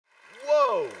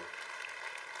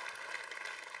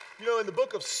You know, in the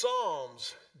book of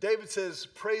Psalms, David says,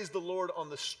 praise the Lord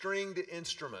on the stringed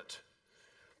instrument.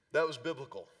 That was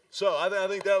biblical. So I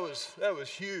think that was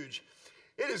huge.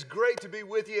 It is great to be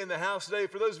with you in the house today.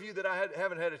 For those of you that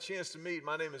haven't had a chance to meet,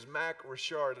 my name is Mac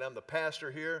Richard, and I'm the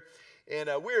pastor here. And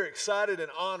we're excited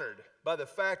and honored by the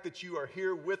fact that you are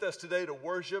here with us today to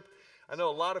worship. I know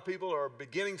a lot of people are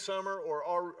beginning summer or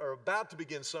are about to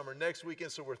begin summer next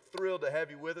weekend, so we're thrilled to have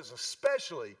you with us,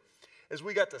 especially as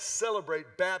we got to celebrate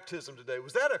baptism today.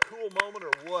 Was that a cool moment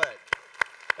or what?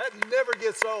 That never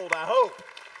gets old, I hope.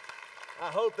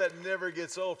 I hope that never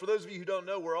gets old. For those of you who don't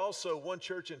know, we're also one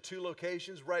church in two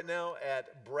locations. Right now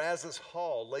at Brazos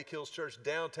Hall, Lake Hills Church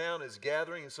downtown is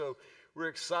gathering, and so we're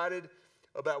excited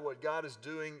about what God is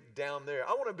doing down there.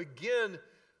 I want to begin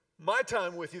my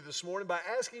time with you this morning by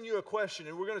asking you a question,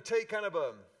 and we're going to take kind of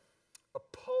a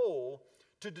poll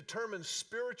to determine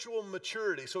spiritual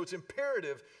maturity. So it's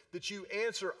imperative that you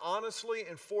answer honestly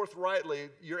and forthrightly.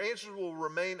 Your answers will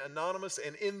remain anonymous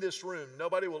and in this room.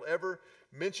 Nobody will ever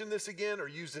mention this again or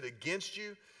use it against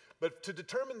you. But to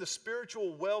determine the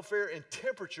spiritual welfare and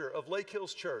temperature of Lake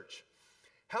Hills Church,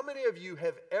 how many of you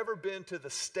have ever been to the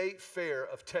State Fair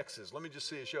of Texas? Let me just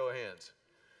see a show of hands.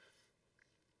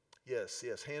 Yes,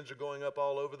 hands are going up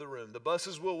all over the room. The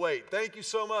buses will wait. Thank you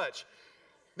so much.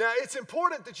 Now, it's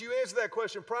important that you answer that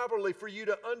question properly for you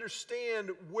to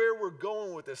understand where we're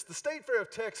going with this. The State Fair of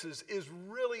Texas is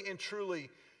really and truly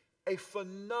a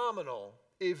phenomenal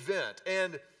event.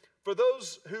 And for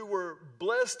those who were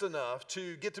blessed enough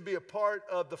to get to be a part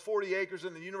of the 40 acres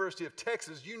in the University of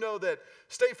Texas, you know that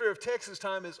State Fair of Texas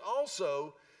time is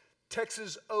also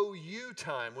Texas OU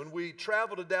time, when we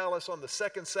travel to Dallas on the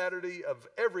second Saturday of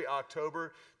every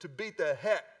October to beat the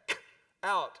heck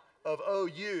out of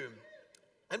OU.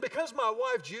 And because my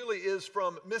wife, Julie, is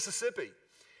from Mississippi,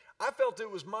 I felt it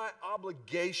was my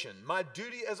obligation, my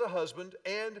duty as a husband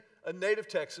and a native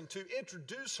Texan to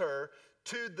introduce her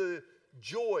to the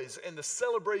joys and the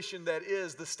celebration that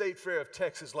is the State Fair of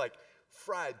Texas, like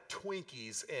fried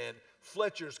Twinkies and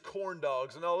Fletcher's corn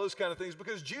dogs and all those kind of things,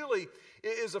 because Julie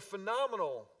is a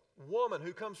phenomenal woman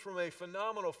who comes from a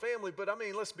phenomenal family. But I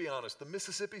mean, let's be honest, the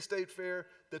Mississippi State Fair,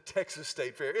 the Texas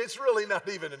State Fair, it's really not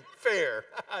even fair.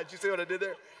 Did you see what I did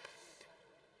there?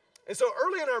 And so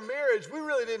early in our marriage, we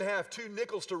really didn't have two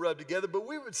nickels to rub together, but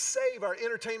we would save our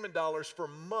entertainment dollars for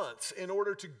months in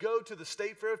order to go to the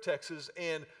State Fair of Texas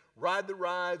and ride the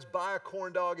rides, buy a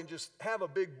corn dog, and just have a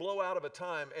big blowout of a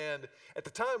time. And at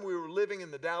the time, we were living in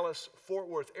the Dallas-Fort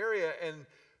Worth area, and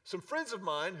some friends of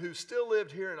mine who still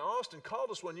lived here in Austin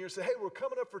called us one year and said, hey, we're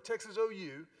coming up for Texas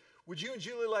OU. Would you and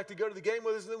Julie like to go to the game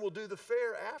with us, and then we'll do the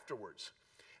fair afterwards?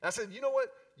 And I said, you know what?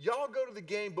 Y'all go to the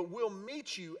game, but we'll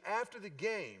meet you after the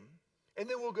game, and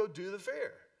then we'll go do the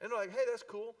fair. And they're like, hey, that's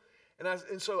cool.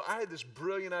 And so I had this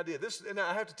brilliant idea. And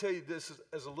I have to tell you this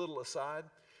as a little aside.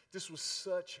 This was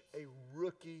such a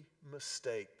rookie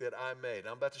mistake that I made.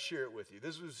 I'm about to share it with you.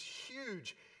 This was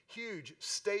huge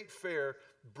State Fair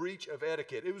breach of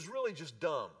etiquette. It was really just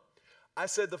dumb. I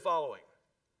said the following.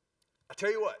 I tell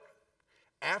you what,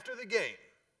 after the game,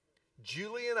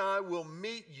 Julie and I will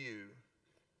meet you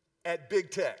at Big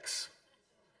Tex.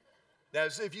 Now,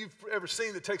 if you've ever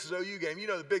seen the Texas OU game, you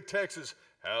know the Big Tex is,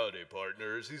 howdy,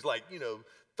 partners. He's like,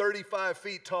 35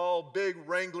 feet tall, big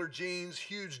Wrangler jeans,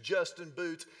 huge Justin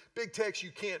boots. Big Tex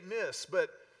you can't miss. But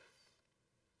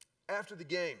after the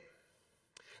game,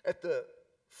 at the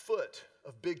foot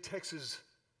of Big Tex's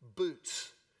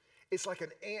boots, it's like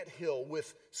an anthill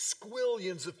with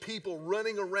squillions of people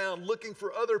running around looking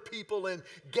for other people and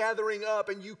gathering up,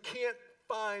 and you can't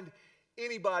find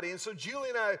anybody. And so Julie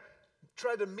and I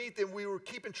tried to meet them. We were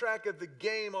keeping track of the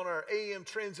game on our AM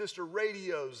transistor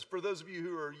radios. For those of you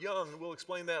who are young, we'll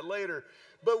explain that later.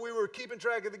 But we were keeping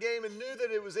track of the game and knew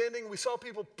that it was ending. We saw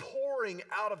people pouring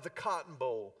out of the Cotton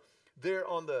Bowl there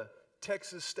on the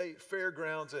Texas State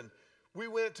Fairgrounds, and we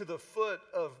went to the foot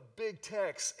of Big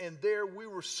Tex, and there we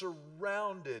were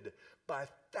surrounded by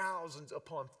thousands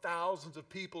upon thousands of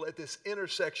people at this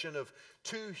intersection of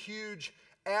two huge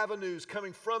avenues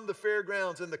coming from the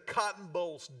fairgrounds and the cotton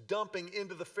bolls dumping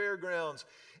into the fairgrounds.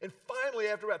 And finally,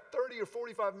 after about 30 or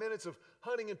 45 minutes of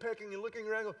hunting and pecking and looking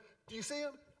around, do you see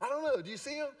him? I don't know. Do you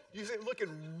see him? Do you see him?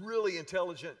 Looking really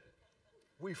intelligent.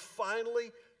 We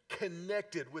finally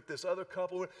connected with this other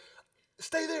couple.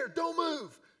 Stay there. Don't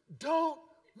move. Don't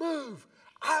move.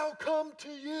 I'll come to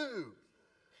you.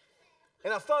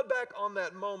 And I thought back on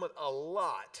that moment a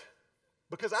lot,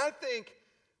 because I think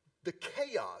the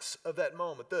chaos of that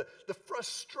moment, the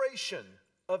frustration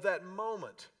of that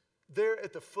moment there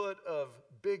at the foot of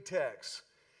Big Tex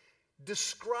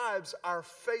describes our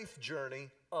faith journey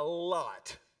a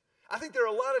lot. I think there are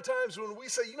a lot of times when we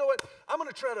say, you know what, I'm going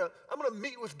to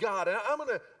meet with God, and I'm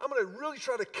going to really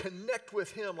try to connect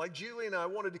with him. Like Julie and I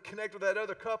wanted to connect with that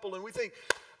other couple, and we think,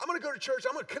 I'm going to go to church,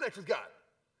 I'm going to connect with God.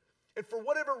 And for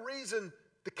whatever reason,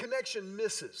 the connection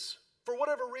misses. For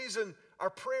whatever reason, our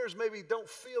prayers maybe don't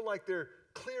feel like they're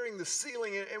clearing the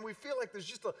ceiling, and we feel like there's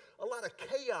just a lot of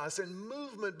chaos and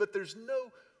movement, but there's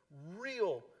no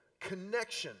real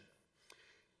connection.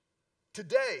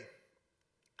 Today,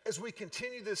 as we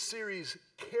continue this series,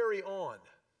 Carry On,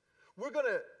 we're going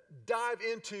to dive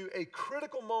into a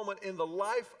critical moment in the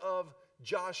life of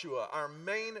Joshua, our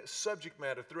main subject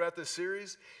matter throughout this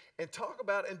series, and talk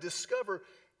about and discover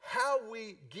how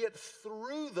we get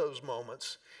through those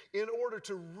moments in order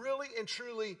to really and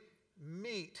truly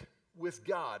meet with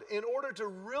God, in order to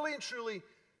really and truly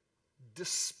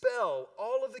dispel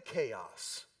all of the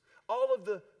chaos, all of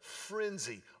the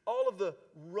frenzy, all of the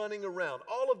running around,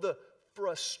 all of the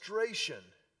frustration,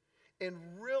 and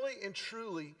really and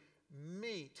truly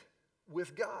meet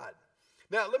with God.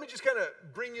 Now, let me just kind of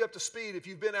bring you up to speed if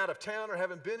you've been out of town or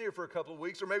haven't been here for a couple of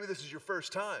weeks, or maybe this is your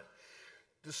first time.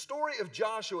 The story of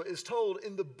Joshua is told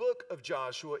in the book of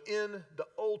Joshua in the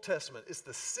Old Testament. It's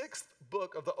the 6th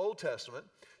book of the Old Testament.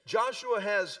 Joshua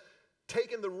has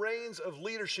taken the reins of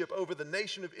leadership over the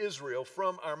nation of Israel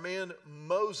from our man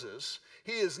Moses.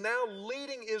 He is now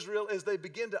leading Israel as they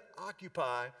begin to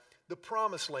occupy the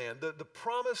promised land, the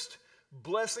promised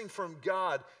blessing from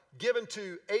God given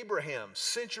to Abraham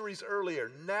centuries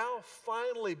earlier, now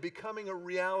finally becoming a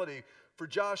reality for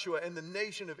Joshua and the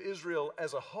nation of Israel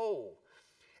as a whole.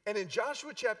 And in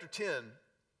Joshua chapter 10,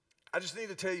 I just need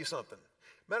to tell you something.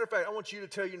 Matter of fact, I want you to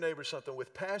tell your neighbor something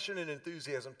with passion and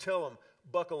enthusiasm. Tell them,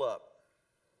 buckle up.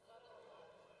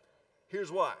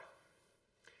 Here's why.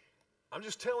 I'm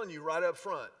just telling you right up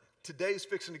front, today's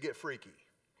fixing to get freaky.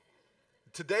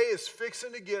 Today is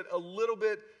fixing to get a little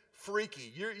bit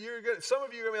freaky. Some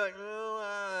of you are going to be like, oh,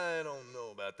 I don't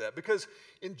know about that. Because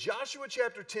in Joshua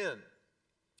chapter 10,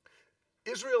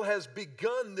 Israel has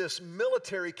begun this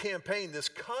military campaign, this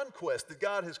conquest that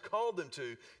God has called them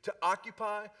to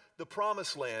occupy the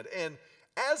promised land. And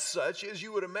as such, as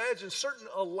you would imagine, certain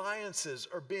alliances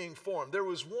are being formed. There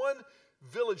was one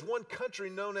village, one country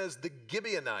known as the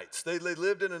Gibeonites. They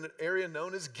lived in an area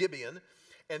known as Gibeon,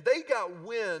 and they got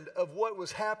wind of what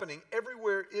was happening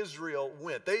everywhere Israel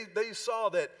went. They saw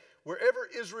that wherever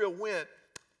Israel went,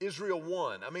 Israel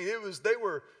won. I mean, they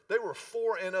were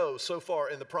 4-0 so far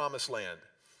in the promised land.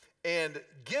 And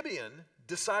Gibeon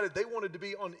decided they wanted to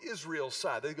be on Israel's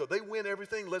side. They win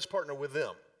everything, let's partner with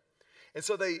them. And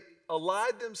so they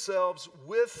allied themselves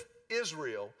with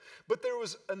Israel, but there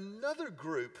was another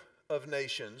group of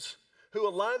nations who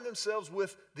aligned themselves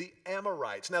with the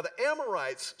Amorites. Now, the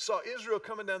Amorites saw Israel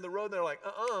coming down the road, and they're like,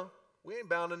 we ain't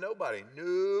bound to nobody.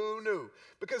 No.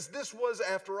 Because this was,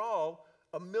 after all,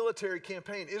 a military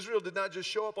campaign. Israel did not just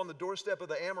show up on the doorstep of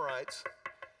the Amorites.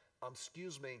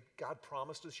 Excuse me, God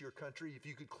promised us your country. If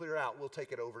you could clear out, we'll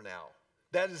take it over now.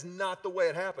 That is not the way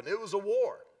it happened. It was a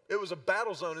war. It was a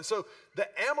battle zone. And so the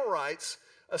Amorites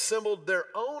assembled their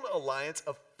own alliance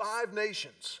of 5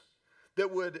 nations that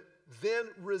would then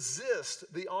resist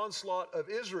the onslaught of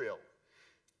Israel.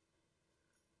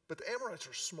 But the Amorites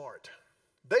were smart.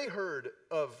 They heard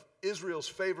of Israel's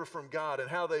favor from God and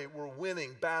how they were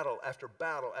winning battle after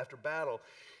battle after battle.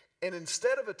 And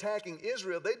instead of attacking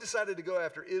Israel, they decided to go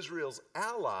after Israel's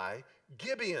ally,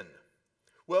 Gibeon.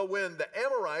 Well, when the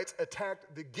Amorites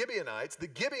attacked the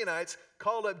Gibeonites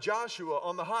called up Joshua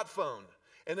on the hot phone.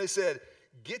 And they said,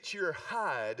 get your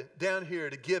hide down here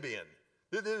to Gibeon.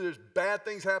 There's bad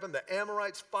things happen. The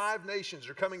Amorites, 5 nations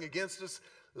are coming against us.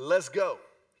 Let's go.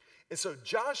 And so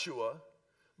Joshua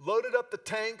loaded up the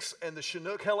tanks and the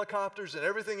Chinook helicopters and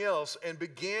everything else and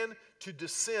began to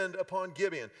descend upon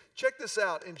Gibeon. Check this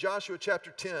out in Joshua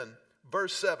chapter 10,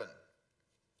 verse 7.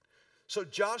 So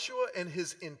Joshua and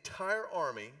his entire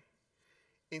army,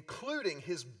 including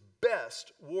his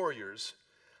best warriors,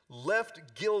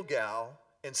 left Gilgal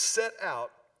and set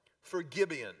out for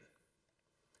Gibeon.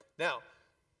 Now,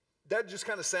 that just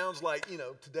kind of sounds like,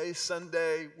 today's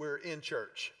Sunday, we're in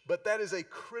church. But that is a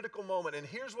critical moment. And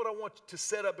here's what I want to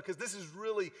set up, because this is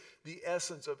really the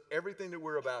essence of everything that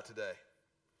we're about today.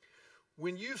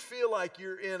 When you feel like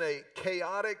you're in a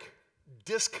chaotic,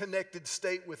 disconnected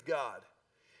state with God,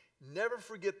 never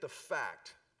forget the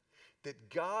fact that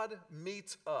God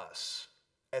meets us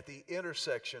at the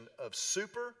intersection of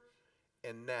super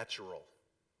and natural.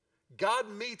 God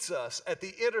meets us at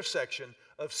the intersection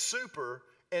of super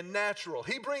and natural.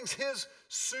 He brings his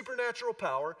supernatural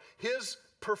power, his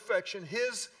perfection,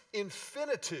 his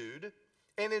infinitude,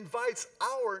 and invites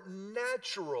our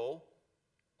natural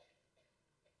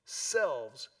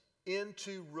ourselves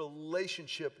into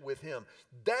relationship with him.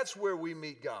 That's where we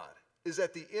meet God, is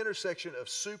at the intersection of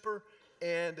super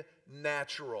and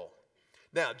natural.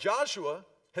 Now, Joshua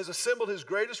has assembled his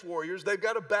greatest warriors. They've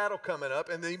got a battle coming up,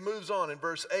 and he moves on in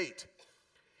verse 8.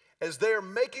 As they are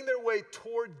making their way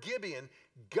toward Gibeon,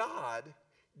 God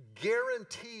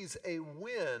guarantees a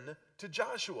win to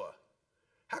Joshua.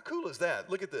 How cool is that?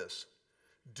 Look at this.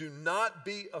 Do not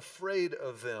be afraid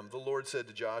of them, the Lord said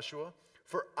to Joshua,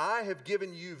 for I have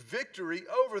given you victory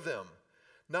over them.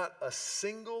 Not a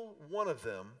single one of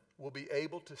them will be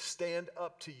able to stand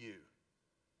up to you.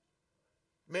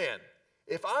 Man,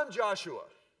 if I'm Joshua,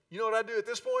 you know what I do at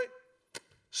this point?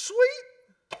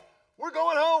 Sweet. We're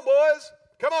going home, boys.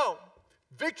 Come on.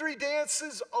 Victory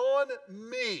dances on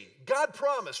me. God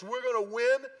promised we're going to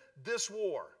win this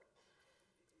war.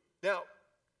 Now,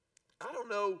 I don't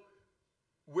know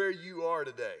where you are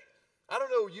today. I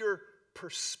don't know your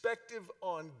perspective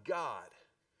on God.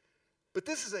 But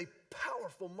this is a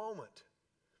powerful moment.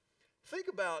 Think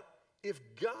about if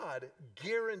God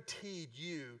guaranteed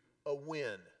you a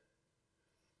win.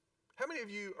 How many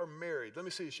of you are married? Let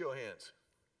me see a show of hands.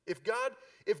 If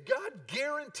God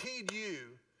guaranteed you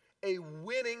a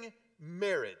winning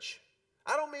marriage,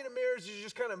 I don't mean a marriage that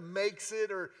just kind of makes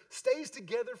it or stays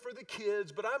together for the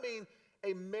kids, but I mean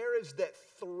a marriage that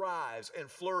thrives and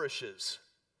flourishes.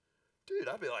 Dude,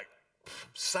 I'd be like,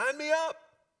 sign me up.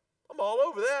 I'm all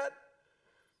over that.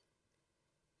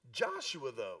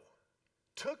 Joshua, though,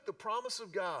 took the promise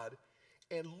of God,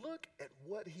 and look at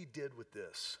what he did with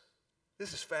this.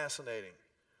 This is fascinating.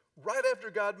 Right after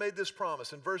God made this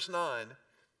promise, in verse 9,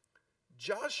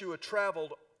 Joshua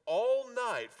traveled all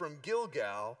night from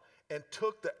Gilgal and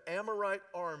took the Amorite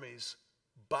armies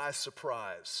by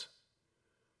surprise.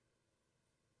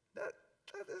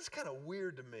 That's kind of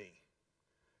weird to me.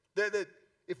 That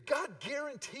if God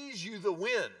guarantees you the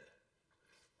win,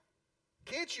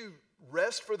 can't you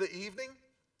rest for the evening?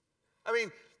 I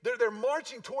mean, they're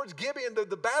marching towards Gibeon.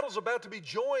 The battle's about to be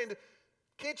joined.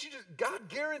 Can't you just, God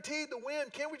guaranteed the win.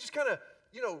 Can't we just kind of,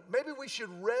 maybe we should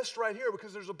rest right here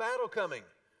because there's a battle coming.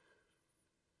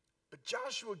 But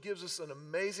Joshua gives us an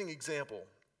amazing example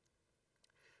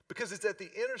because it's at the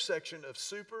intersection of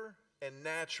super and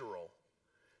natural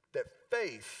that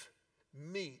faith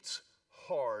meets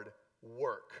hard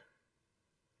work.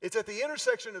 It's at the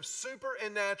intersection of super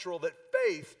and natural that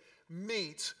faith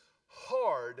meets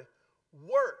hard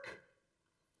work.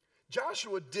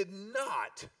 Joshua did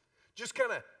not just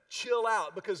kind of chill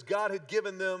out because God had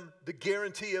given them the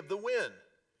guarantee of the win.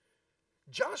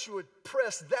 Joshua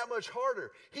pressed that much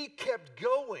harder. He kept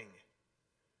going.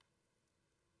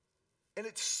 And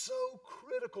it's so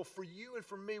critical for you and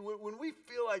for me when we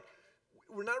feel like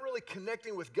we're not really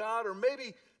connecting with God, or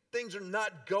maybe things are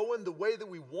not going the way that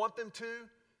we want them to,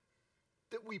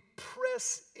 that we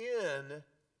press in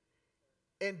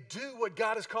and do what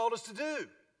God has called us to do.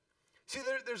 See,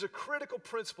 there's a critical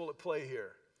principle at play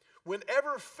here.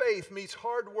 Whenever faith meets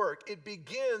hard work, it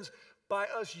begins by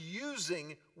us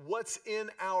using what's in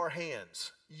our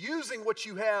hands, using what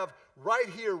you have right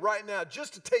here, right now,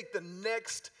 just to take the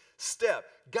next step.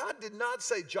 God did not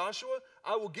say, Joshua,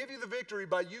 I will give you the victory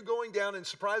by you going down and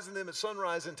surprising them at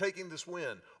sunrise and taking this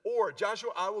win. Or,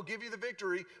 Joshua, I will give you the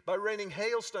victory by raining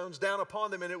hailstones down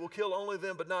upon them and it will kill only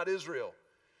them but not Israel.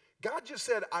 God just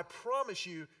said, I promise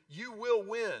you, you will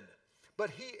win. But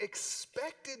he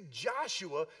expected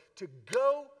Joshua to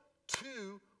go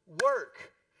to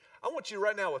work. I want you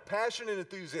right now with passion and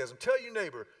enthusiasm, tell your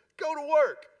neighbor, go to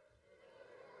work.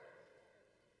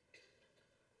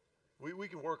 We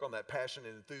can work on that passion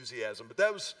and enthusiasm, but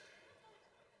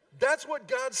that's what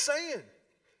God's saying.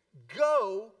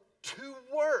 Go to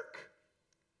work.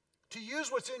 To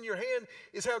use what's in your hand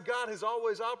is how God has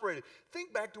always operated.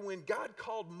 Think back to when God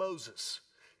called Moses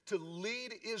to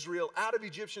lead Israel out of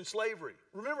Egyptian slavery.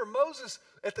 Remember, Moses,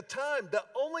 at the time, the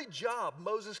only job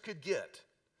Moses could get,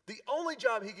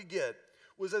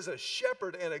 was as a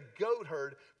shepherd and a goat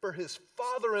herd for his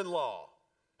father-in-law,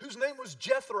 whose name was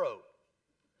Jethro.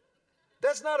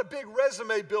 That's not a big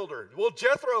resume builder. Well,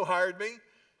 Jethro hired me.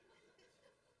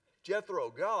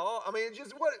 Jethro, God, I mean,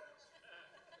 just what?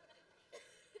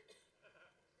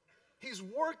 He's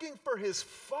working for his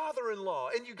father-in-law.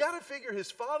 And you got to figure his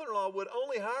father-in-law would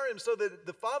only hire him so that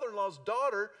the father-in-law's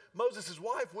daughter, Moses'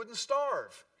 wife, wouldn't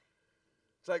starve.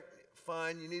 It's like,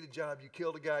 fine, you need a job. You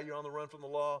killed a guy. You're on the run from the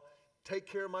law. Take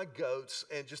care of my goats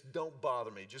and just don't bother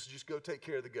me. Just go take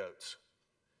care of the goats.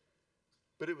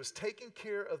 But it was taking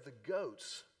care of the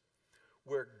goats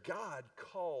where God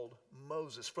called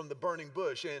Moses from the burning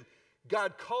bush. And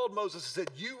God called Moses and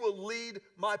said, you will lead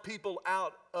my people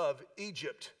out of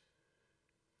Egypt.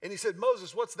 And he said,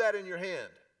 Moses, what's that in your hand?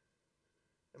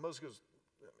 And Moses goes,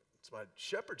 it's my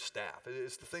shepherd's staff.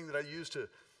 It's the thing that I use to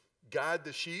guide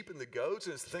the sheep and the goats,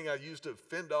 and it's the thing I use to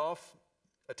fend off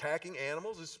attacking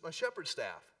animals. It's my shepherd's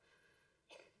staff.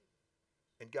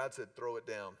 And God said, throw it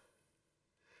down.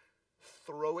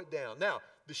 Throw it down. Now,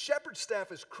 the shepherd's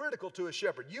staff is critical to a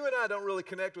shepherd. You and I don't really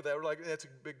connect with that. We're like, that's a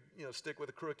big, stick with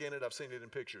a crook in it. I've seen it in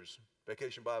pictures.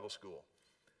 Vacation Bible School.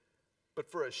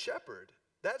 But for a shepherd,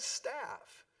 that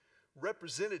staff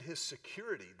represented his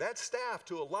security. That staff,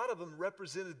 to a lot of them,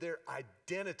 represented their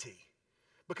identity.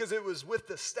 Because it was with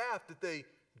the staff that they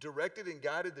directed and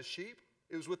guided the sheep.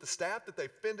 It was with the staff that they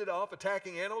fended off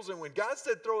attacking animals. And when God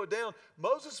said throw it down,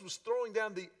 Moses was throwing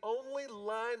down the only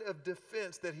line of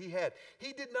defense that he had.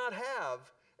 He did not have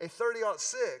a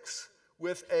 30-06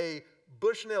 with a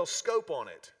Bushnell scope on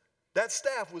it. That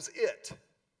staff was it.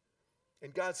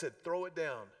 And God said, throw it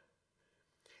down.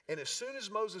 And as soon as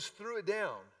Moses threw it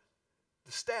down,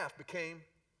 the staff became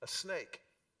a snake.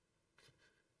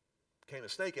 Became a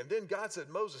snake. And then God said,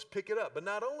 Moses, pick it up. But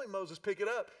not only Moses pick it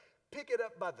up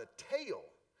by the tail.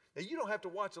 Now, you don't have to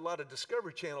watch a lot of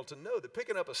Discovery Channel to know that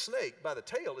picking up a snake by the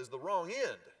tail is the wrong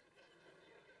end.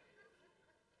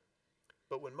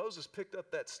 But when Moses picked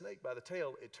up that snake by the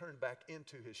tail, it turned back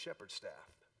into his shepherd's staff.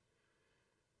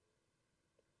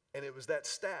 And it was that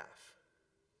staff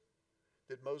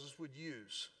that Moses would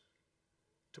use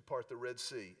to part the Red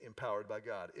Sea, empowered by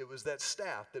God. It was that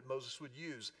staff that Moses would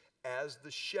use as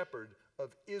the shepherd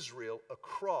of Israel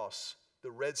across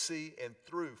the Red Sea and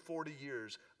through 40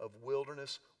 years of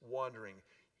wilderness wandering.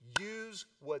 Use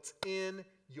what's in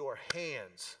your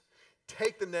hands.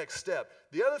 Take the next step.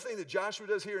 The other thing that Joshua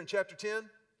does here in chapter 10,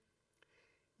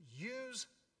 use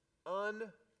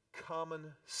uncommon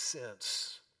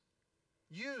sense.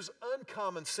 Use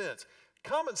uncommon sense.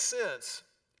 Common sense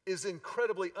is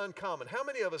incredibly uncommon. How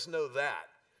many of us know that?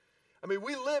 I mean,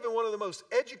 we live in one of the most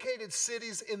educated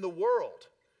cities in the world.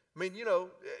 I mean,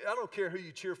 I don't care who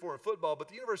you cheer for in football, but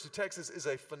the University of Texas is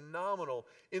a phenomenal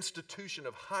institution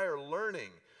of higher learning.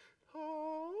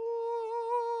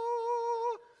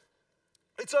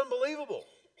 It's unbelievable.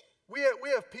 We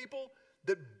have people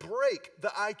that break the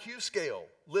IQ scale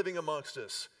living amongst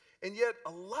us. And yet,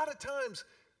 a lot of times,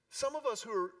 some of us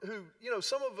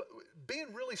being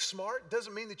really smart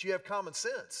doesn't mean that you have common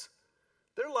sense.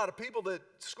 There are a lot of people that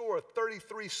score a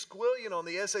 33 squillion on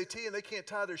the SAT and they can't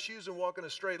tie their shoes and walk in a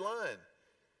straight line.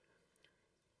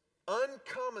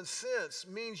 Uncommon sense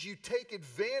means you take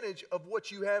advantage of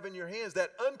what you have in your hands. That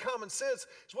uncommon sense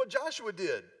is what Joshua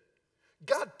did.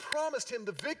 God promised him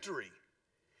the victory,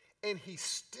 and he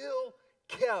still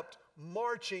kept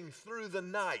marching through the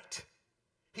night.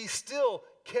 He still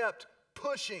kept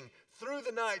pushing through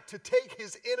the night to take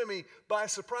his enemy by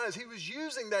surprise. He was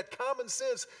using that common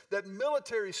sense, that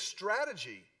military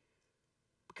strategy,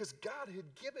 because God had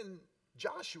given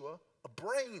Joshua a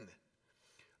brain.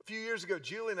 A few years ago,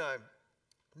 Julie and I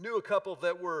knew a couple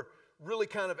that were really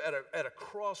kind of at a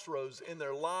crossroads in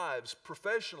their lives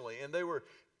professionally, and they were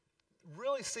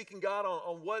really seeking God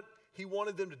on what he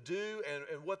wanted them to do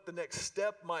and what the next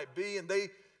step might be. And they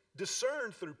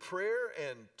discerned through prayer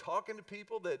and talking to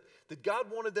people that God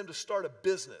wanted them to start a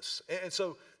business. And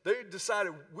so they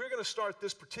decided, we're going to start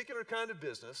this particular kind of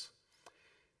business.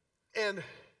 And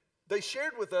they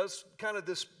shared with us kind of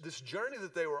this journey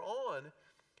that they were on.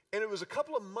 And it was a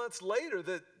couple of months later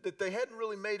that they hadn't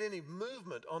really made any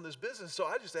movement on this business. So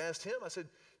I just asked him, I said,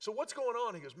 so what's going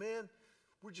on? He goes, man,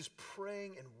 we're just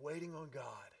praying and waiting on God.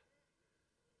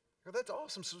 I go, that's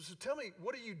awesome. So tell me,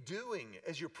 what are you doing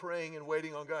as you're praying and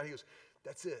waiting on God? He goes,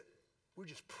 that's it. We're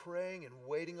just praying and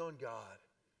waiting on God.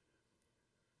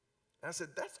 And I said,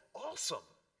 that's awesome.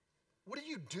 What are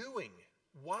you doing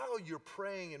while you're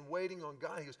praying and waiting on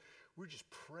God? He goes, we're just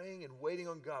praying and waiting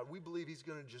on God. We believe he's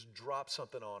going to just drop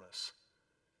something on us.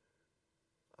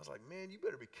 I was like, man, you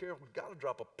better be careful. God will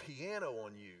drop a piano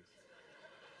on you.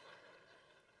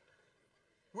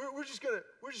 We're just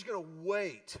gonna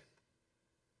wait.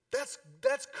 That's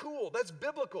cool. That's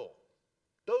biblical.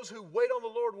 Those who wait on the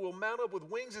Lord will mount up with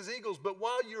wings as eagles. But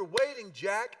while you're waiting,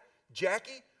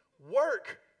 Jackie,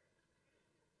 work.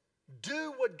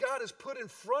 Do what God has put in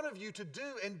front of you to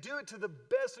do, and do it to the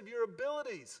best of your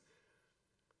abilities.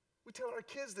 We tell our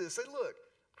kids this. Say, look,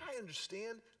 I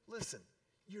understand. Listen,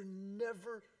 you're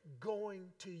never going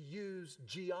to use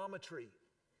geometry.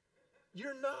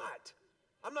 You're not.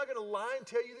 I'm not going to lie and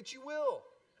tell you that you will.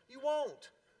 You won't.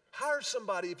 Hire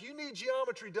somebody. If you need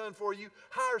geometry done for you,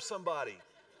 hire somebody.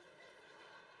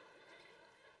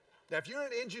 Now, if you're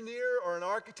an engineer or an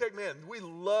architect, man, we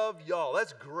love y'all.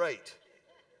 That's great.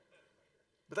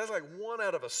 But that's like 1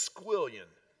 out of a squillion.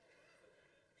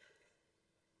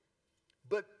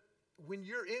 But when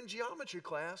you're in geometry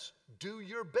class, do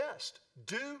your best.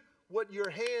 Do what your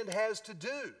hand has to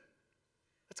do.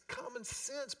 That's common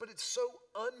sense, but it's so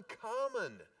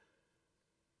uncommon.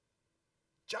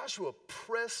 Joshua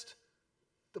pressed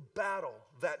the battle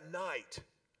that night.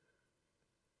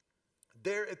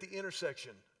 There at the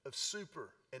intersection of super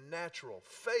and natural,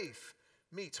 faith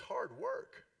meets hard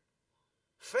work.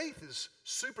 Faith is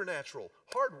supernatural.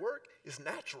 Hard work is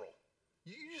natural.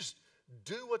 You just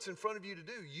do what's in front of you to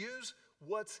do. Use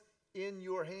what's in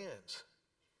your hands.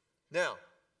 Now,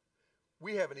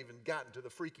 we haven't even gotten to the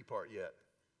freaky part yet.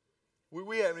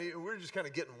 We're just kind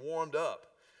of getting warmed up.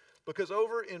 Because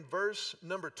over in verse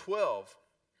number 12,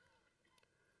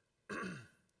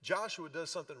 Joshua does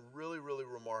something really, really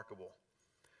remarkable.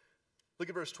 Look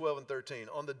at verse 12 and 13.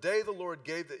 On the day the Lord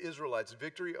gave the Israelites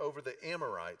victory over the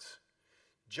Amorites,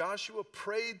 Joshua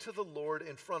prayed to the Lord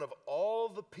in front of all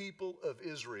the people of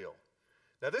Israel.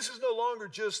 Now, this is no longer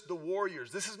just the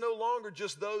warriors. This is no longer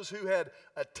just those who had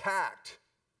attacked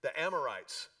the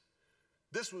Amorites.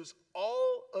 This was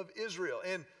all of Israel.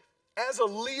 And as a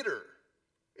leader,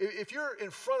 if you're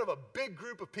in front of a big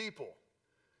group of people,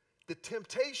 the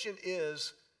temptation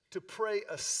is to pray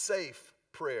a safe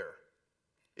prayer,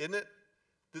 isn't it?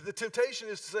 The temptation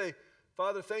is to say,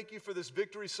 Father, thank you for this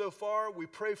victory so far. We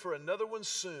pray for another one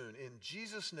soon. In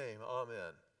Jesus' name,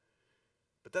 amen.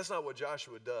 But that's not what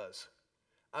Joshua does.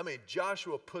 I mean,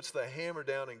 Joshua puts the hammer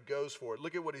down and goes for it.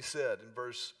 Look at what he said in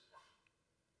verse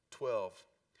 12.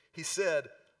 He said,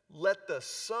 let the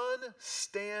sun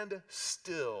stand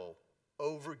still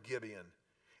over Gibeon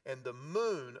and the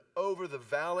moon over the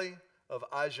valley of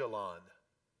Ajalon.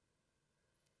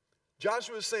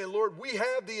 Joshua is saying, Lord, we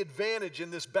have the advantage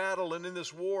in this battle and in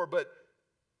this war, but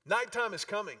nighttime is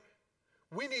coming.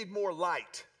 We need more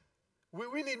light.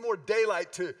 We need more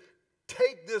daylight to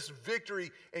take this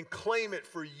victory and claim it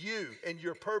for you and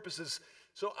your purposes.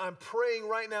 So I'm praying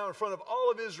right now in front of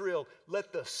all of Israel,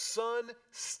 let the sun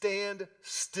stand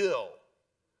still.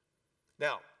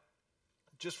 Now,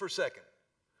 just for a second,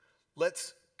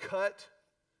 let's cut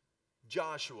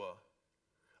Joshua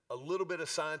a little bit of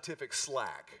scientific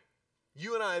slack.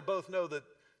 You and I both know that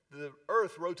the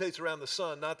earth rotates around the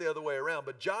sun, not the other way around.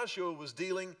 But Joshua was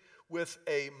dealing with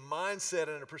a mindset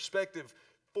and a perspective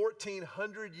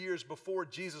 1,400 years before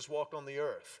Jesus walked on the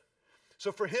earth.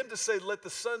 So for him to say, let the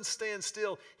sun stand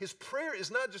still, his prayer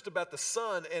is not just about the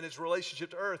sun and its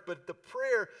relationship to earth, but the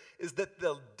prayer is that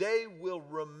the day will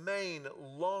remain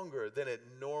longer than it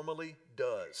normally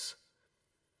does.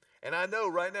 And I know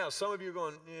right now, some of you are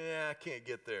going, yeah, I can't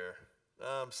get there.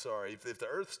 I'm sorry. If the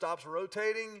earth stops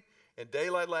rotating and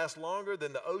daylight lasts longer,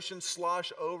 then the oceans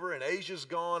slosh over and Asia's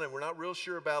gone and we're not real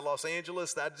sure about Los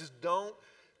Angeles. I just don't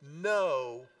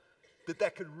know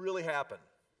that could really happen.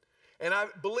 And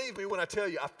believe me when I tell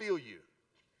you, I feel you.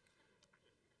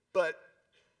 But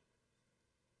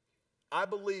I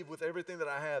believe with everything that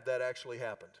I have that actually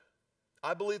happened.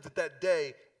 I believe that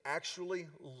day actually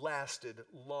lasted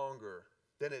longer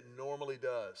than it normally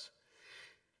does.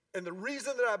 And the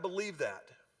reason that I believe that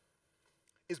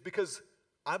is because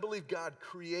I believe God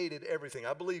created everything.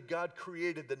 I believe God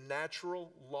created the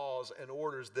natural laws and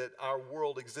orders that our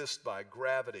world exists by.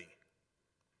 Gravity,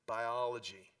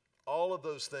 biology, all of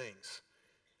those things.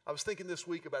 I was thinking this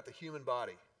week about the human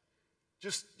body.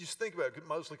 Just think about it,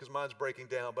 mostly because mine's breaking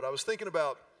down, but I was thinking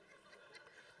about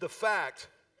the fact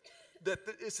that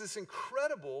it's this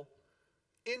incredible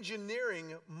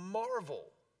engineering marvel.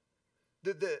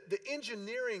 The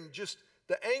engineering, just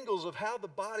the angles of how the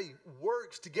body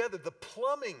works together, the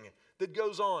plumbing that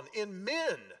goes on in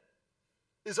men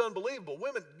is unbelievable.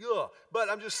 Women, ugh. But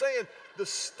I'm just saying, the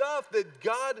stuff that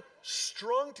God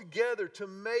strung together to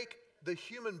make the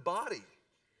human body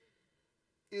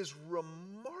is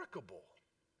remarkable.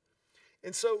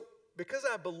 And so, because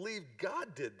I believe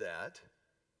God did that,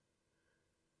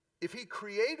 if he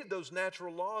created those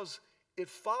natural laws, it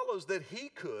follows that he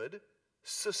could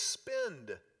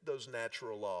suspend those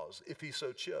natural laws if he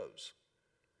so chose.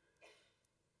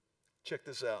 Check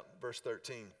this out, verse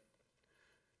 13.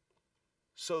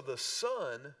 So the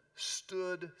sun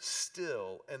stood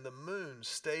still and the moon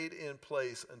stayed in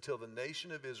place until the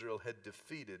nation of Israel had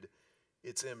defeated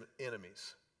its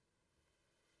enemies.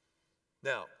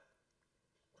 Now,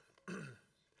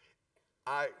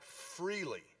 I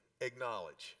freely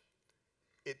acknowledge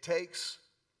it takes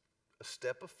a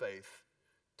step of faith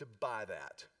to buy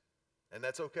that, and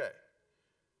that's okay.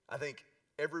 I think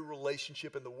every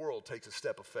relationship in the world takes a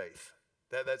step of faith.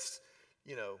 That's,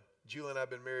 Julie and I have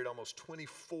been married almost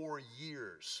 24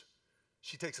 years.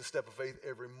 She takes a step of faith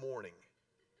every morning.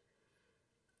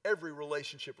 Every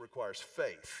relationship requires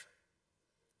faith.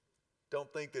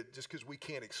 don't think that just because we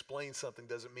can't explain something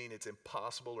doesn't mean it's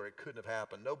impossible or it couldn't have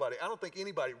happened. I don't think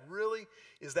anybody really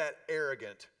is that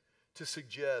arrogant to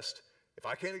suggest if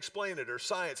I can't explain it or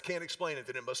science can't explain it,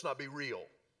 then it must not be real.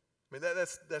 I mean,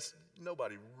 that's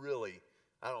nobody really,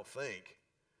 I don't think.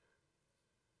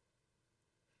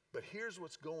 But here's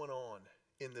what's going on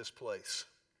in this place.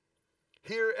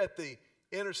 Here at the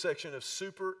intersection of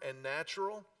super and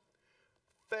natural,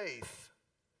 faith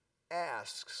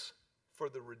asks for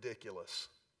the ridiculous.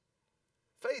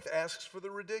 Faith asks for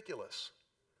the ridiculous.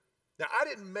 Now, I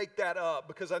didn't make that up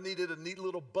because I needed a neat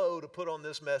little bow to put on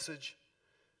this message.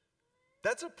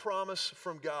 That's a promise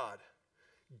from God.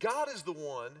 God is the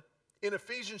one, in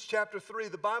Ephesians chapter 3,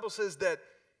 the Bible says that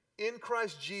in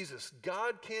Christ Jesus,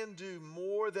 God can do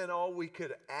more than all we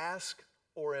could ask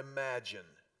or imagine.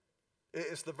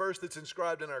 It's the verse that's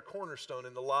inscribed in our cornerstone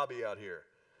in the lobby out here.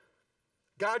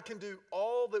 God can do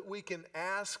all that we can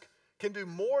ask, can do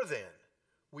more than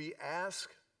we ask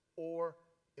or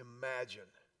imagine.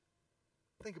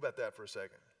 Think about that for a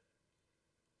second.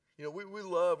 You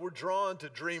know, we're drawn to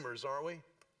dreamers, aren't we?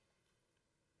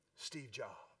 Steve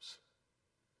Jobs,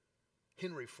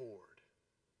 Henry Ford.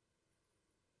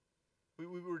 We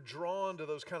were drawn to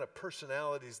those kind of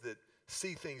personalities that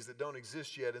see things that don't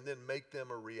exist yet and then make them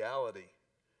a reality.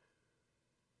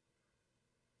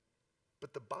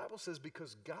 But the Bible says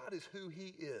because God is who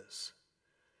He is,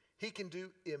 He can do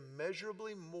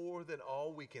immeasurably more than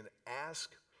all we can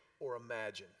ask or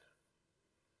imagine.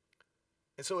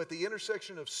 And so at the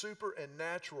intersection of super and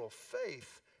natural,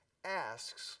 faith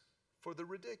asks for the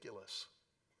ridiculous.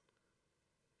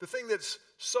 The thing that's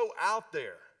so out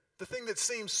there, the thing that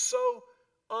seems so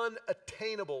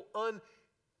unattainable,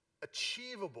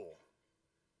 unachievable.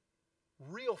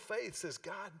 Real faith says,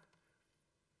 God,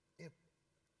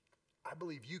 I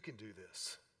believe you can do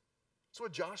this. That's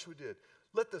what Joshua did.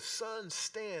 Let the sun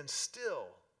stand still.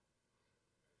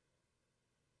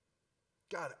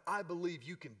 God, I believe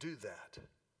you can do that.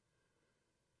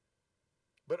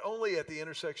 But only at the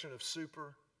intersection of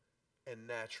super and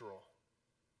natural.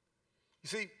 You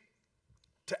see,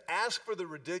 to ask for the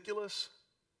ridiculous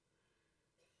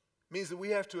means that we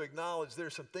have to acknowledge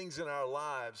there's some things in our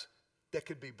lives that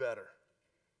could be better.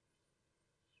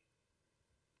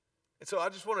 And so I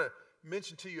just want to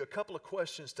mention to you a couple of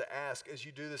questions to ask as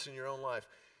you do this in your own life.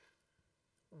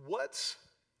 What's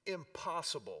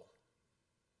impossible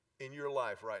in your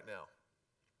life right now?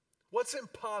 What's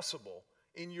impossible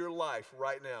in your life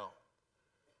right now?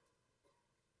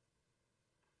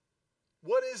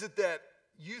 What is it that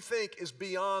you think is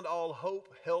beyond all hope,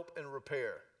 help, and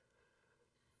repair?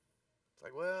 It's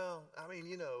like, well, I mean,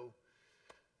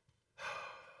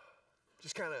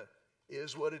 just kind of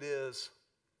is what it is.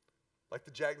 Like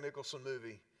the Jack Nicholson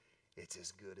movie, it's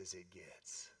as good as it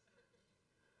gets.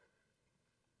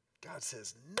 God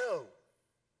says, no.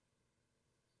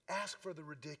 Ask for the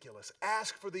ridiculous.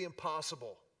 Ask for the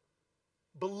impossible.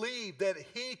 Believe that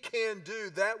He can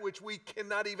do that which we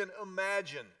cannot even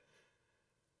imagine.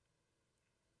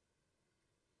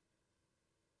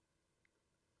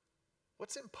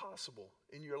 What's impossible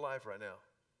in your life right now?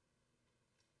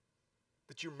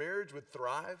 That your marriage would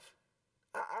thrive?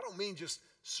 I don't mean just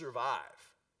survive.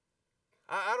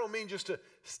 I don't mean just to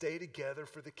stay together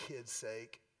for the kids'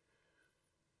 sake.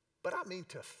 But I mean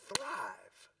to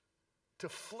thrive, to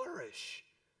flourish,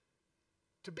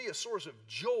 to be a source of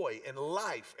joy and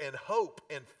life and hope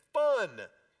and fun.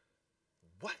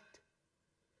 What?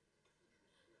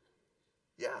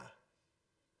 Yeah.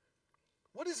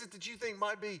 What is it that you think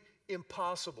might be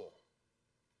impossible?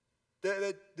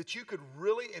 That you could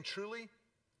really and truly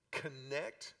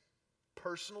connect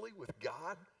personally with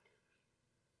God?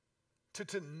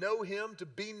 To know Him, to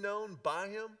be known by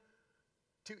Him,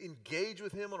 to engage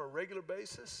with Him on a regular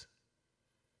basis?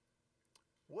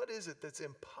 What is it that's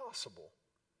impossible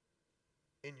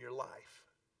in your life?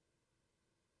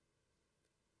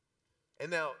 And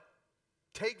now,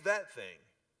 take that thing,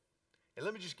 and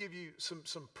let me just give you some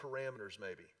parameters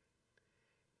maybe.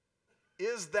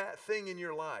 Is that thing in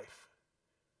your life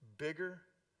bigger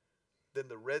than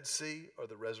the Red Sea or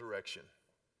the resurrection?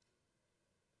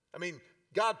 I mean,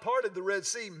 God parted the Red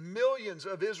Sea. Millions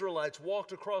of Israelites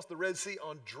walked across the Red Sea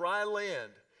on dry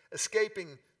land,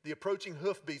 escaping the approaching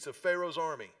hoofbeats of Pharaoh's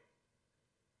army.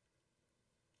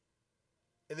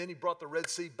 And then He brought the Red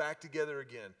Sea back together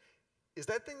again. Is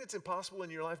that thing that's impossible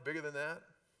in your life bigger than that?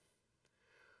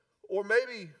 Or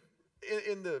maybe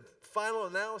in the final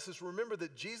analysis, remember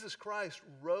that Jesus Christ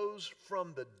rose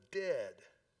from the dead.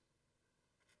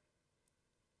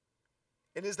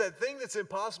 And is that thing that's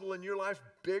impossible in your life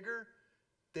bigger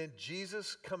than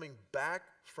Jesus coming back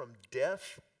from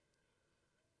death?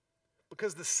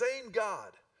 Because the same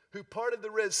God who parted the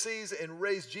Red Seas and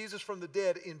raised Jesus from the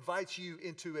dead invites you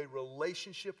into a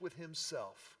relationship with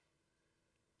himself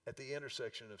at the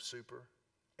intersection of super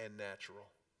and natural.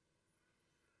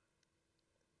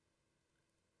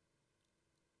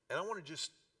 And I want to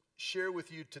just share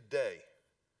with you today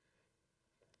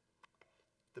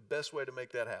the best way to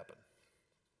make that happen.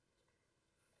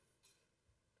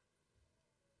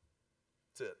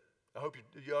 That's it. I hope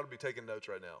you ought to be taking notes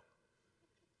right now.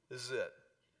 This is it.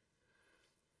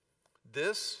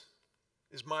 This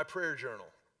is my prayer journal.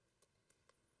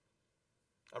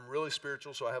 I'm really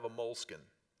spiritual, so I have a moleskin.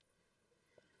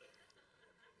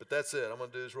 But that's it. I'm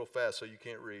going to do this real fast so you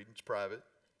can't read. It's private.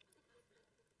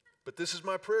 But this is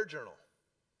my prayer journal.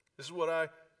 This is what I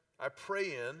pray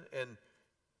in. And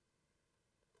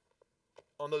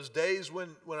on those days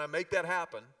when I make that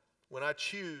happen, when I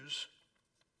choose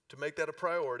to make that a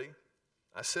priority,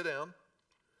 I sit down,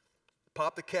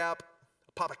 pop a cap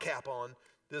on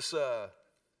this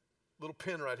little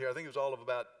pen right here. I think it was all of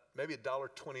about maybe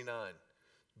 $1.29.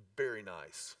 Very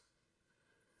nice.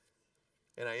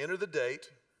 And I enter the date.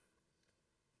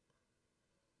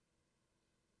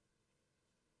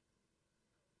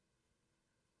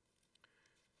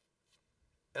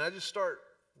 And I just start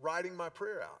writing my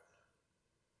prayer out.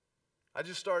 I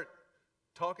just start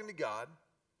talking to God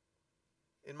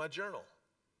in my journal.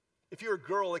 If you're a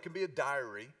girl, it can be a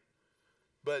diary,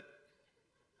 but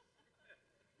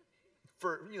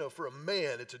for a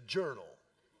man, it's a journal.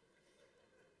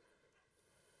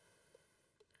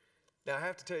 Now, I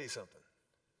have to tell you something.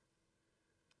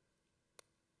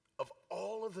 Of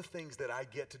all of the things that I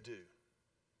get to do,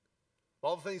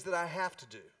 all the things that I have to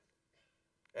do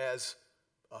as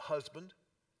a husband,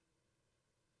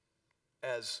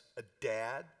 as a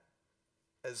dad,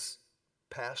 as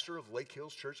pastor of Lake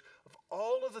Hills Church, of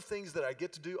all of the things that I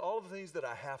get to do, all of the things that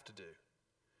I have to do,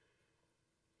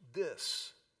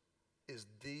 this is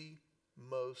the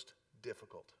most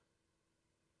difficult.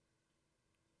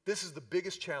 This is the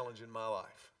biggest challenge in my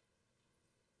life,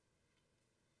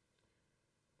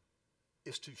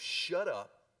 is to shut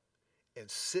up and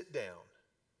sit down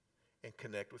and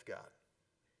connect with God.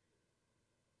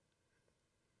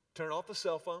 Turn off the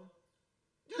cell phone.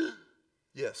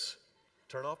 Yes,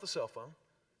 turn off the cell phone.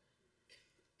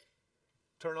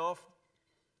 Turn off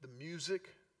the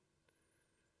music.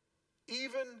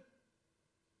 Even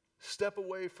step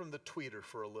away from the tweeter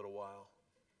for a little while.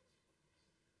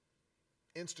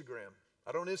 Instagram.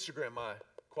 I don't Instagram my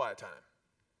quiet time.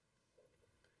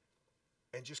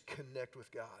 And just connect with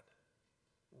God.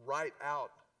 Write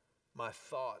out my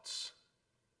thoughts,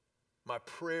 my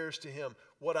prayers to him,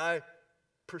 what I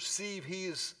perceive he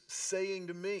is saying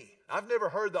to me. I've never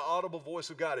heard the audible voice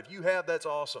of God. If you have, that's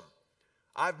awesome.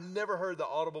 I've never heard the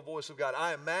audible voice of God.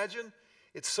 I imagine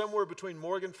it's somewhere between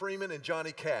Morgan Freeman and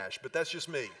Johnny Cash, but that's just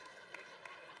me.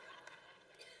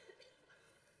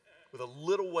 With a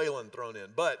little wailing thrown in,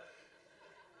 but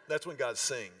that's when God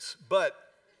sings. But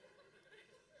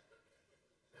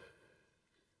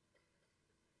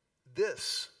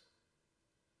this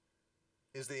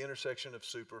is the intersection of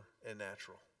super and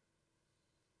natural.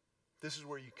 This is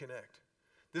where you connect.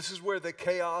 This is where the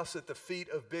chaos at the feet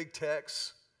of big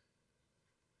techs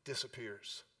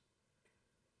disappears.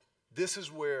 This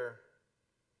is where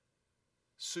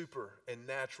super and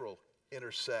natural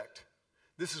intersect.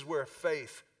 This is where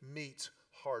faith meets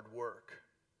hard work.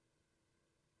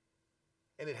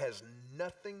 And it has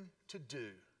nothing to do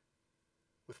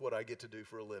with what I get to do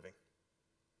for a living.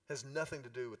 It has nothing to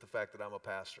do with the fact that I'm a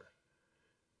pastor.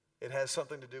 It has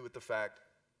something to do with the fact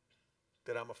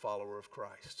that I'm a follower of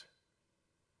Christ.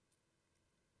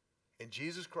 And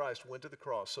Jesus Christ went to the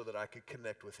cross so that I could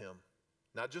connect with him.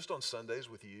 Not just on Sundays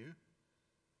with you,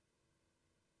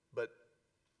 but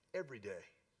every day.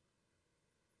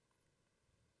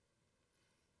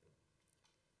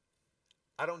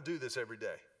 I don't do this every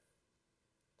day.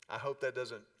 I hope that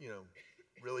doesn't,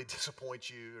 really disappoint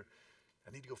you.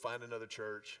 I need to go find another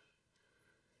church.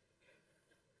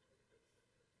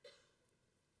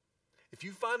 If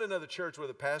you find another church where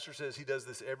the pastor says he does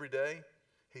this every day,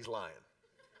 he's lying.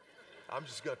 I'm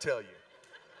just going to tell you.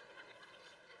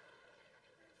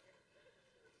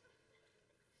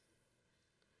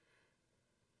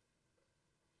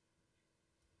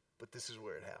 But this is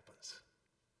where it happens.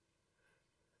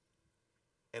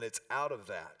 And it's out of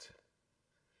that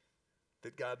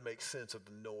God makes sense of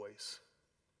the noise.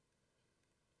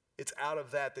 It's out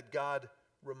of that God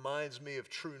reminds me of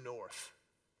true north.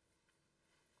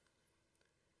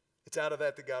 It's out of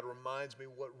that God reminds me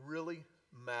what really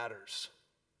matters.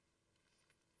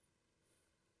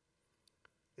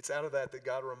 It's out of that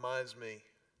God reminds me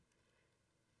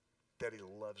that he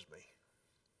loves me.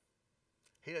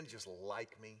 He doesn't just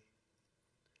like me.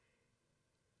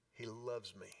 He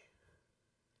loves me.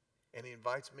 And he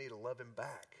invites me to love him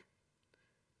back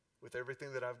with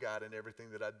everything that I've got and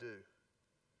everything that I do.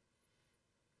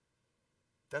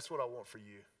 That's what I want for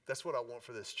you. That's what I want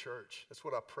for this church. That's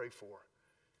what I pray for.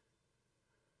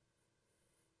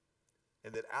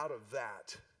 And that out of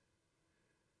that,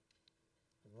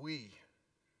 we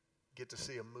get to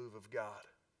see a move of God.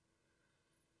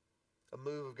 A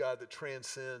move of God that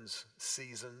transcends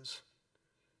seasons,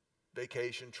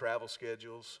 vacation, travel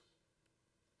schedules,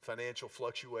 financial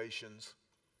fluctuations.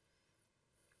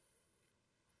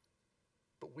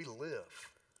 But we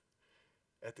live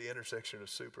at the intersection of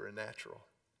super and natural.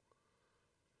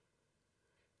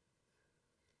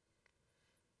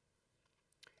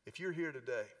 If you're here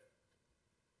today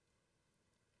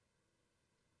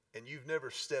and you've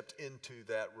never stepped into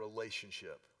that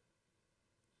relationship,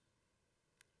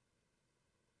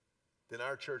 then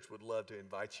our church would love to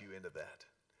invite you into that.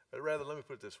 But rather, let me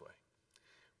put it this way.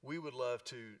 We would love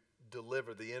to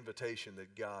deliver the invitation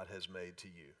that God has made to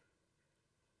you.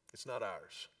 It's not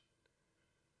ours.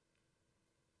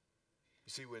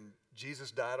 You see, when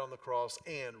Jesus died on the cross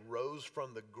and rose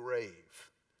from the grave,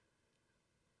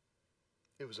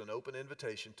 it was an open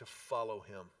invitation to follow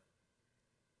him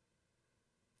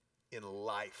in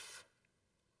life.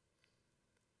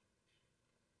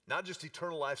 Not just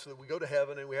eternal life so that we go to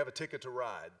heaven and we have a ticket to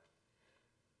ride,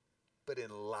 but in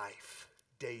life,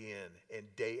 day in and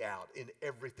day out, in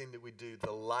everything that we do,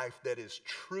 the life that is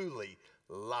truly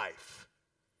life.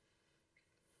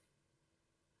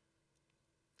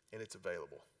 And it's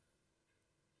available.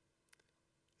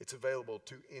 It's available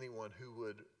to anyone who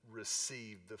would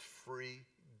receive the free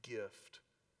gift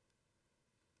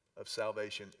of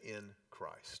salvation in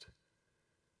Christ.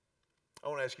 I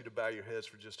want to ask you to bow your heads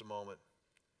for just a moment,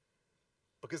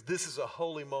 because this is a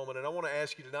holy moment, and I want to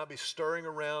ask you to not be stirring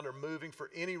around or moving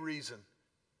for any reason,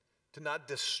 to not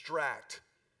distract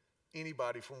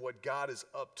anybody from what God is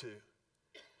up to.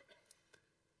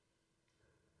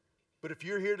 But if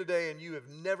you're here today and you have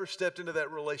never stepped into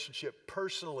that relationship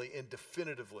personally and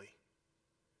definitively,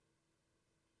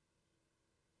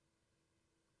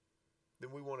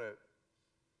 then we want to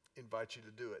invite you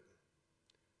to do it.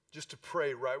 Just to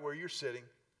pray right where you're sitting,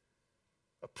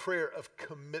 a prayer of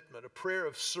commitment, a prayer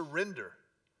of surrender,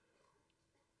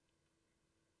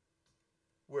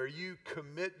 where you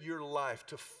commit your life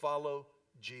to follow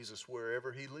Jesus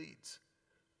wherever he leads.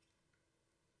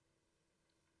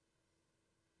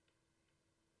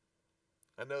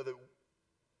 I know that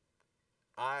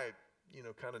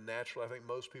kind of naturally, I think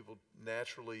most people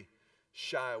naturally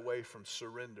shy away from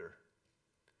surrender.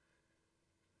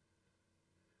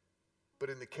 But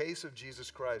in the case of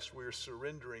Jesus Christ, we are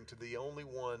surrendering to the only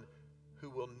one who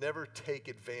will never take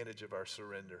advantage of our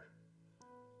surrender.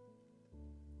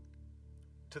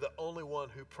 To the only one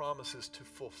who promises to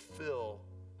fulfill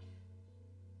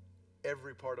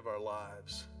every part of our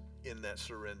lives in that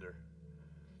surrender.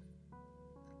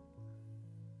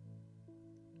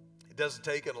 It doesn't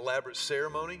take an elaborate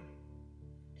ceremony.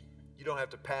 You don't have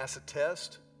to pass a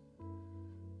test.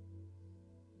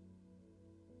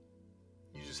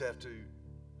 You just have to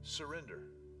surrender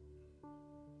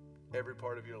every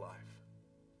part of your life.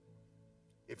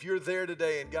 If you're there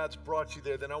today and God's brought you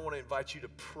there, then I want to invite you to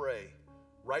pray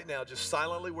right now, just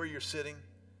silently where you're sitting.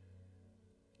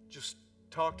 Just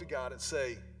talk to God and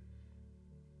say,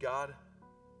 God,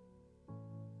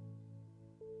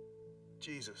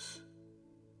 Jesus,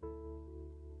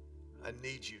 I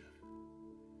need you,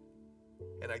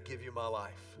 and I give you my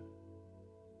life.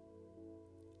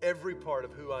 Every part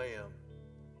of who I am.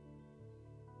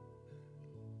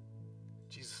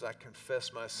 Jesus, I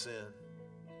confess my sin.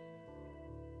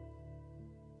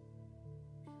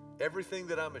 Everything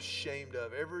that I'm ashamed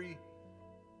of, everything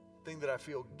that I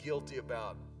feel guilty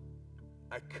about,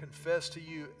 I confess to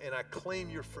you and I claim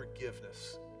your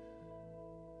forgiveness.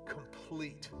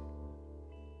 Complete.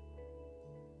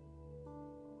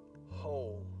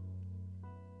 Whole.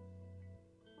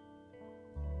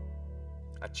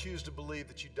 I choose to believe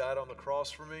that you died on the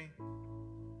cross for me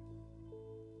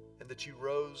and that you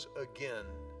rose again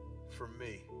for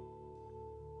me.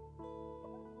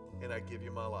 And I give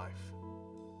you my life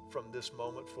from this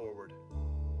moment forward.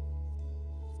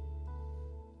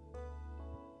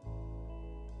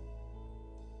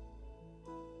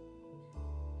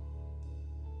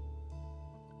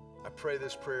 I pray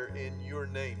this prayer in your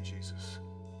name, Jesus.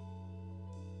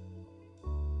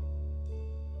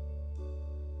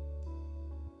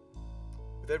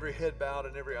 With every head bowed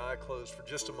and every eye closed for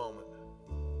just a moment.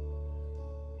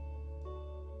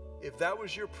 If that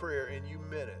was your prayer and you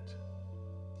meant it,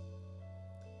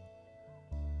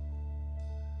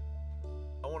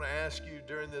 want to ask you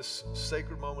during this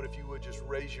sacred moment, if you would just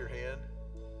raise your hand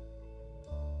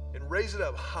and raise it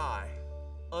up high,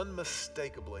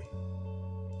 unmistakably.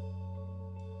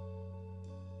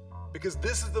 Because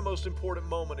this is the most important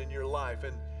moment in your life.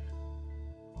 And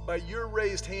by your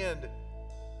raised hand,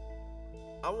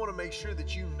 I want to make sure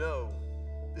that you know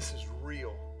this is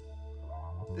real.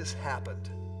 This happened.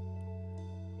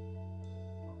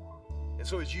 And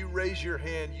so as you raise your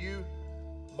hand, you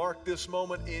mark this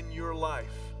moment in your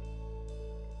life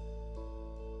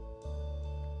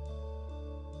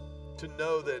to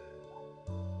know that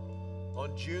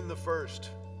on June the 1st,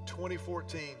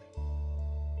 2014,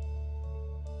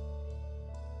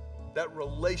 that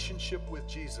relationship with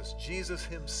Jesus, Jesus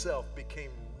himself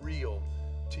became real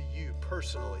to you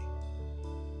personally,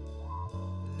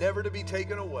 never to be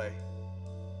taken away,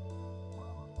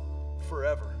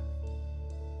 forever.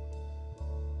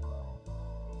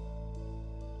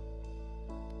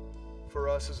 For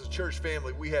us as a church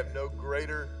family, we have no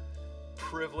greater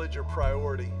privilege or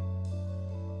priority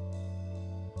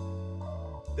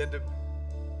than to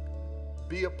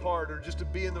be a part or just to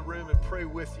be in the room and pray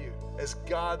with you as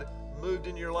God moved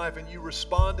in your life and you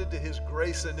responded to his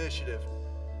grace initiative.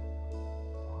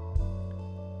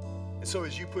 And so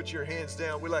as you put your hands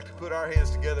down, we like to put our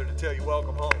hands together to tell you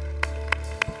welcome home.